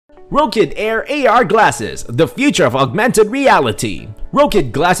ROKID Air AR Glasses, the future of augmented reality.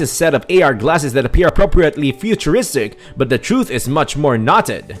 ROKID glasses set of AR glasses that appear appropriately futuristic, but the truth is much more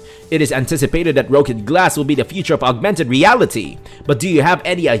knotted. It is anticipated that ROKID glass will be the future of augmented reality, but do you have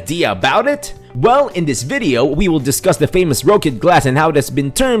any idea about it? Well, in this video, we will discuss the famous ROKID glass and how it has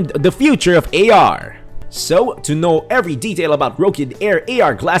been termed the future of AR. So, to know every detail about ROKID Air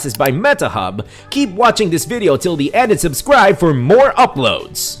AR Glasses by MetaHub, keep watching this video till the end and subscribe for more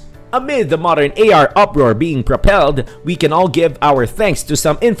uploads. Amid the modern AR uproar being propelled, we can all give our thanks to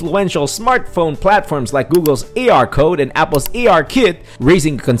some influential smartphone platforms like Google's AR Code and Apple's AR Kit,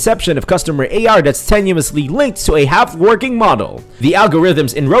 raising a conception of customer AR that's tenuously linked to a half-working model. The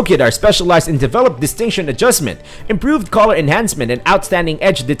algorithms in ROKID are specialized in developed distinction adjustment, improved color enhancement, and outstanding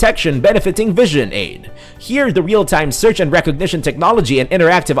edge detection benefiting vision aid. Here, the real-time search and recognition technology and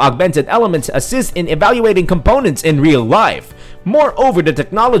interactive augmented elements assist in evaluating components in real life. Moreover, the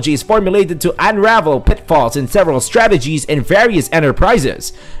technology is formulated to unravel pitfalls in several strategies in various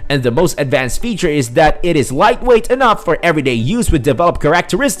enterprises. And the most advanced feature is that it is lightweight enough for everyday use with developed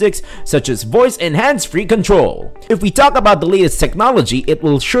characteristics such as voice and hands-free control. If we talk about the latest technology, it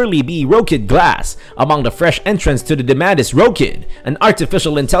will surely be ROKID Glass. Among the fresh entrants to the demand is ROKID, an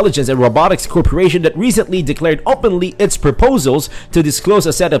artificial intelligence and robotics corporation that recently declared openly its proposals to disclose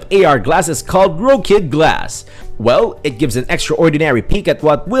a set of AR glasses called ROKID Glass. Well, it gives an extraordinary peek at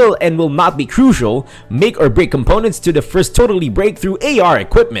what will and will not be crucial, make or break components to the first totally breakthrough AR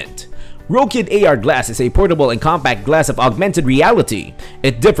equipment. ROKID AR Glass is a portable and compact glass of augmented reality.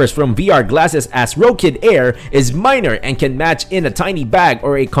 It differs from VR glasses as ROKID Air is minor and can match in a tiny bag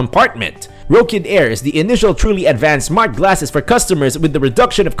or a compartment. ROKID Air is the initial truly advanced smart glasses for customers with the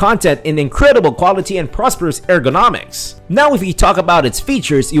reduction of content in incredible quality and prosperous ergonomics. Now, if we talk about its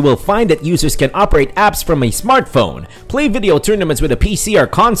features, you will find that users can operate apps from a smartphone, play video tournaments with a PC or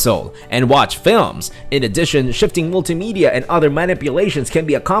console, and watch films. In addition, shifting multimedia and other manipulations can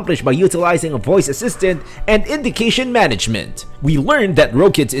be accomplished by utilizing a voice assistant and indication management. We learned that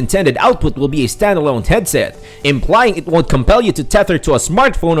ROKID's intended output will be a standalone headset, implying it won't compel you to tether to a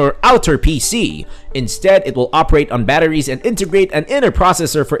smartphone or outer PC. Instead, it will operate on batteries and integrate an inner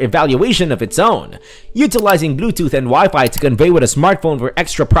processor for evaluation of its own, utilizing Bluetooth and Wi-Fi to convey with a smartphone for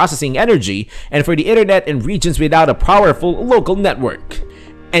extra processing energy and for the internet in regions without a powerful local network.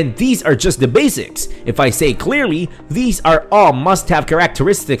 And these are just the basics. If I say clearly, these are all must-have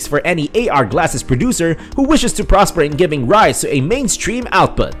characteristics for any AR glasses producer who wishes to prosper in giving rise to a mainstream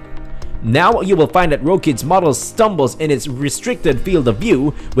output. Now, you will find that ROKID's model stumbles in its restricted field of view,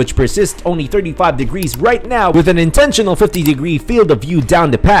 which persists only 35 degrees right now with an intentional 50-degree field of view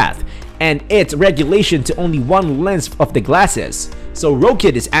down the path, and its regulation to only one lens of the glasses. So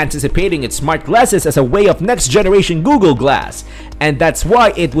ROKID is anticipating its smart glasses as a way of next-generation Google Glass, and that's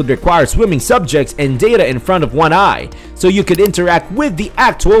why it would require swimming subjects and data in front of one eye, so you could interact with the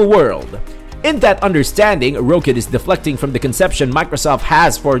actual world. In that understanding, ROKID is deflecting from the conception Microsoft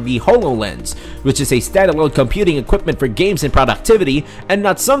has for the HoloLens, which is a standalone computing equipment for games and productivity and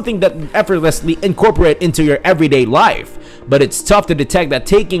not something that you effortlessly incorporate into your everyday life. But it's tough to detect that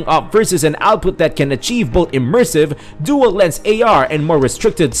taking off versus an output that can achieve both immersive, dual-lens AR and more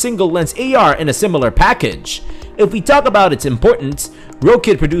restricted single-lens AR in a similar package. If we talk about its importance,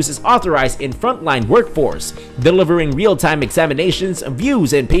 ROKID produces authorized in frontline workforce, delivering real-time examinations,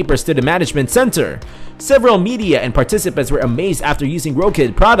 views, and papers to the management center. Several media and participants were amazed after using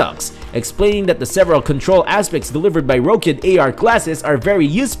ROKID products, explaining that the several control aspects delivered by ROKID AR glasses are very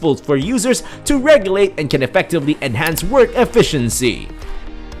useful for users to regulate and can effectively enhance work efficiency.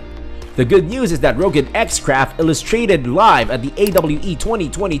 The good news is that ROKID X-Craft illustrated live at the AWE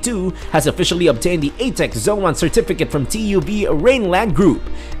 2022 has officially obtained the ATEX Zone 1 certificate from TUV Rainland Group,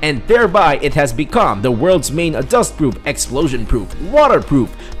 and thereby it has become the world's main dust-proof, explosion-proof,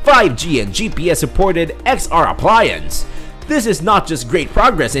 waterproof, 5G and GPS-supported XR appliance. This is not just great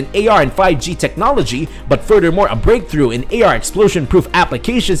progress in AR and 5G technology, but furthermore a breakthrough in AR explosion-proof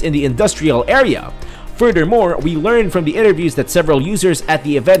applications in the industrial area. Furthermore, we learned from the interviews that several users at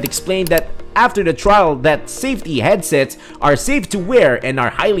the event explained that after the trial that safety headsets are safe to wear and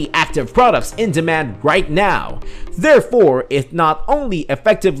are highly active products in demand right now. Therefore, it not only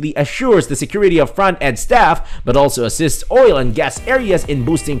effectively assures the security of front-end staff, but also assists oil and gas areas in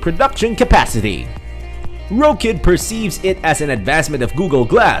boosting production capacity. ROKID perceives it as an advancement of Google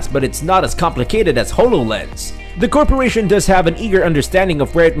Glass, but it's not as complicated as HoloLens. The corporation does have an eager understanding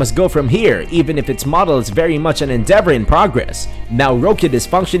of where it must go from here, even if its model is very much an endeavor in progress. Now ROKID is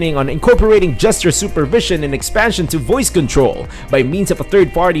functioning on incorporating gesture supervision and expansion to voice control by means of a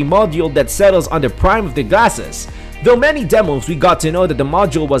third-party module that settles on the prime of the glasses. Though many demos we got to know that the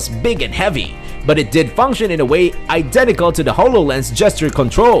module was big and heavy, but it did function in a way identical to the HoloLens gesture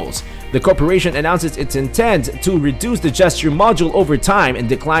controls. The corporation announces its intent to reduce the gesture module over time and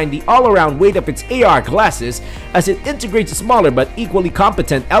decline the all-around weight of its AR glasses as it integrates smaller but equally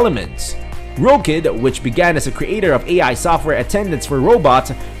competent elements. ROKID, which began as a creator of AI software attendants for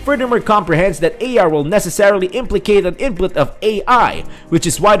robots, furthermore comprehends that AR will necessarily implicate an input of AI, which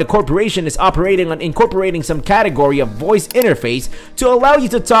is why the corporation is operating on incorporating some category of voice interface to allow you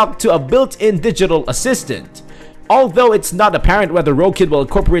to talk to a built-in digital assistant. Although it's not apparent whether ROKID will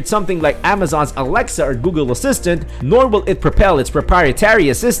incorporate something like Amazon's Alexa or Google Assistant, nor will it propel its proprietary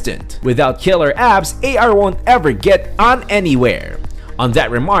assistant. Without killer apps, AR won't ever get on anywhere. On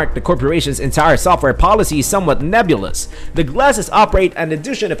that remark, the corporation's entire software policy is somewhat nebulous. The glasses operate an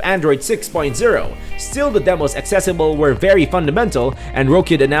edition of Android 6.0. Still, the demos accessible were very fundamental, and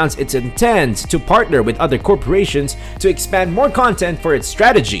ROKID announced its intent to partner with other corporations to expand more content for its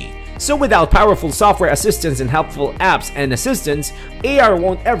strategy. So without powerful software assistants and helpful apps and assistants, AR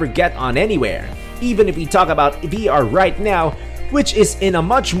won't ever get on anywhere. Even if we talk about VR right now, which is in a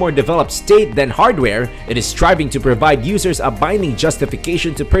much more developed state than hardware, it is striving to provide users a binding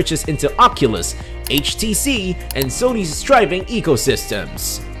justification to purchase into Oculus, HTC, and Sony's striving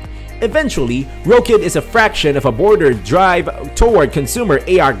ecosystems. Eventually, ROKID is a fraction of a broader drive toward consumer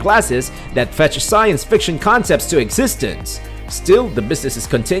AR glasses that fetch science fiction concepts to existence. Still, the business is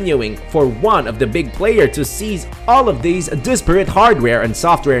continuing for one of the big players to seize all of these disparate hardware and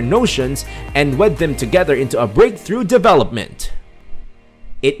software notions and wed them together into a breakthrough development.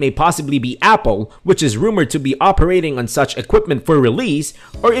 It may possibly be Apple, which is rumored to be operating on such equipment for release,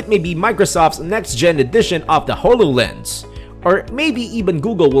 or it may be Microsoft's next-gen edition of the HoloLens. Or maybe even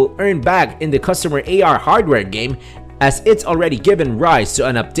Google will earn back in the customer AR hardware game, as it's already given rise to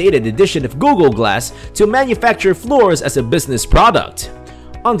an updated edition of Google Glass to manufacture floors as a business product.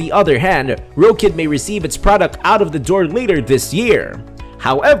 On the other hand, ROKID may receive its product out of the door later this year.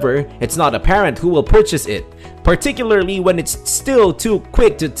 However, it's not apparent who will purchase it, particularly when it's still too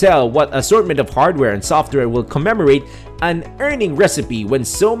quick to tell what assortment of hardware and software will commemorate an earning recipe when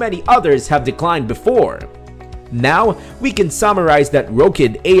so many others have declined before. Now, we can summarize that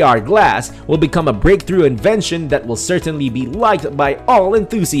ROKID AR Glass will become a breakthrough invention that will certainly be liked by all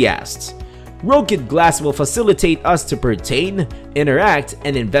enthusiasts. ROKID Glass will facilitate us to pertain, interact,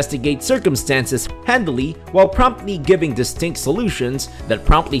 and investigate circumstances handily while promptly giving distinct solutions that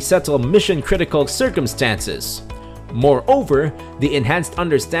promptly settle mission-critical circumstances. Moreover, the enhanced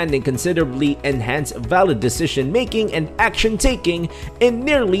understanding considerably enhance valid decision-making and action-taking in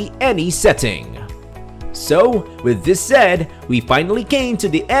nearly any setting. So, with this said, we finally came to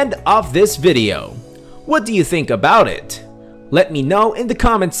the end of this video. What do you think about it? Let me know in the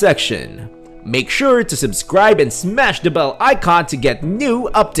comment section. Make sure to subscribe and smash the bell icon to get new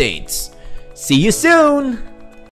updates. See you soon!